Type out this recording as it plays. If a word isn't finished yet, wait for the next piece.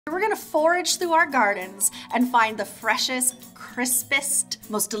We're gonna forage through our gardens and find the freshest, crispest,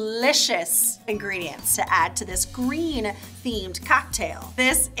 most delicious ingredients to add to this green-themed cocktail.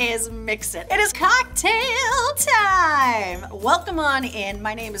 This is Mix It. It is cocktail time! Welcome on in.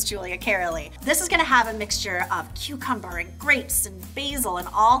 My name is Julia Cearley. This is gonna have a mixture of cucumber and grapes and basil and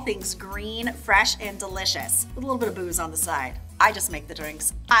all things green, fresh, and delicious, with a little bit of booze on the side. I just make the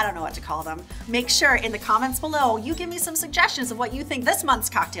drinks. I don't know what to call them. Make sure in the comments below you give me some suggestions of what you think this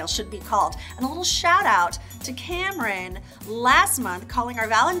month's cocktail should be called. And a little shout out to Cameron last month calling our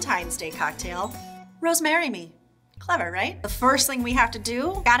Valentine's Day cocktail Rosemary Me. Clever, right? The first thing we have to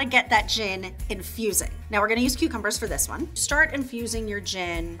do, gotta get that gin infusing. Now we're gonna use cucumbers for this one. Start infusing your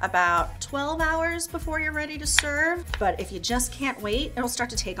gin about 12 hours before you're ready to serve. But if you just can't wait, it'll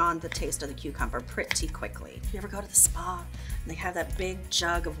start to take on the taste of the cucumber pretty quickly. You ever go to the spa and they have that big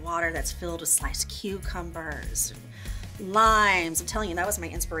jug of water that's filled with sliced cucumbers and limes? I'm telling you, that was my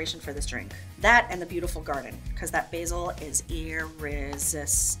inspiration for this drink. That and the beautiful garden, because that basil is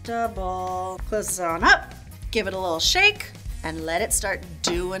irresistible. Close this on up. Give it a little shake and let it start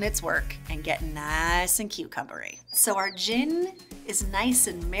doing its work and get nice and cucumbery. So our gin is nice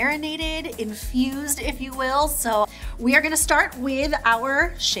and marinated, infused, if you will. So we are gonna start with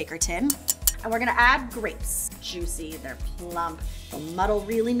our shaker tin and we're gonna add grapes. Juicy, they're plump, they'll muddle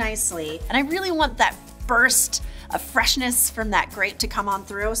really nicely. And I really want that burst of freshness from that grape to come on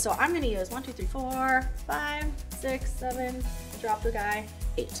through. So I'm gonna use 1, 2, 3, 4, 5, 6, 7, drop the guy,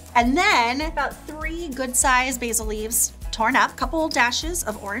 8. And then about 3 good sized basil leaves torn up, a couple dashes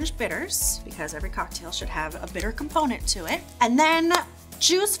of orange bitters, because every cocktail should have a bitter component to it. And then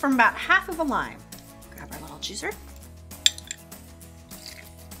juice from about half of a lime. Grab our little juicer.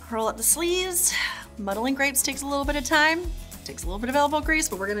 Roll up the sleeves. Muddling grapes takes a little bit of time. Takes a little bit of elbow grease,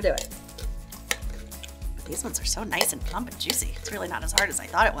 but we're gonna do it. But these ones are so nice and plump and juicy. It's really not as hard as I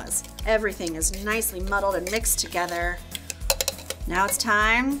thought it was. Everything is nicely muddled and mixed together. Now it's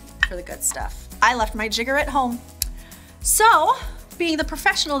time for the good stuff. I left my jigger at home. So, being the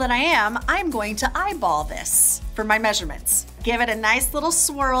professional that I am, I'm going to eyeball this for my measurements. Give it a nice little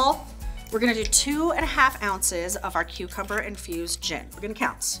swirl. We're gonna do 2.5 ounces of our cucumber infused gin. We're gonna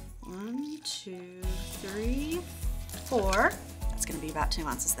count. 1, 2, 3, 4. That's gonna be about 2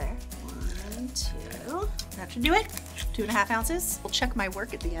 ounces there. 1, 2. That should do it. 2.5 ounces. We'll check my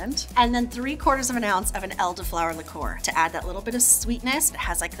work at the end. And then 3/4 of an ounce of an elderflower liqueur to add that little bit of sweetness. It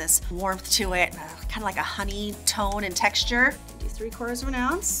has like this warmth to it, kind of like a honey tone and texture. Do 3/4 of an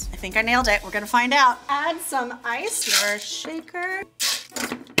ounce. I think I nailed it. We're gonna find out. Add some ice to our shaker.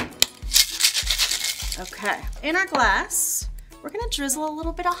 Okay, in our glass, we're gonna drizzle a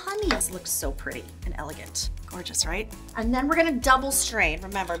little bit of honey. This looks so pretty and elegant. Gorgeous, right? And then we're gonna double strain,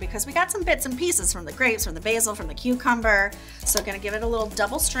 remember, because we got some bits and pieces from the grapes, from the basil, from the cucumber. So gonna give it a little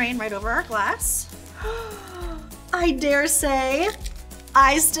double strain right over our glass. I dare say,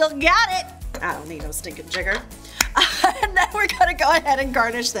 I still got it. I don't need no stinking jigger. And then we're gonna go ahead and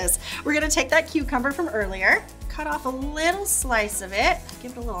garnish this. We're gonna take that cucumber from earlier, cut off a little slice of it,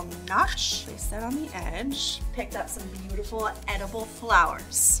 give it a little notch, place that on the edge. Picked up some beautiful edible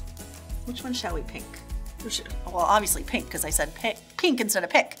flowers. Which one shall we pick? Well, obviously pink, because I said pink instead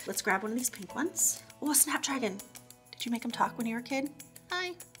of pick. Let's grab one of these pink ones. Oh, a snapdragon. Did you make them talk when you were a kid?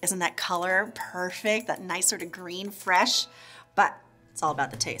 Hi. Isn't that color perfect? That nice sort of green, fresh, but it's all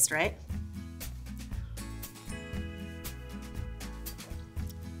about the taste, right?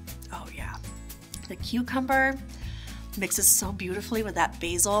 Oh yeah. The cucumber mixes so beautifully with that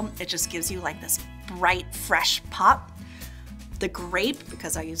basil. It just gives you like this bright, fresh pop. The grape,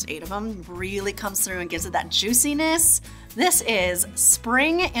 because I used 8 of them, really comes through and gives it that juiciness. This is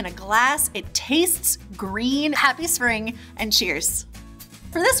spring in a glass. It tastes green. Happy spring and cheers.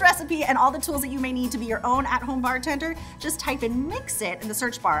 For this recipe and all the tools that you may need to be your own at-home bartender, just type in Mix It in the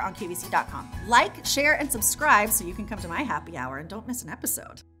search bar on qvc.com. Like, share, and subscribe so you can come to my happy hour and don't miss an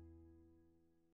episode.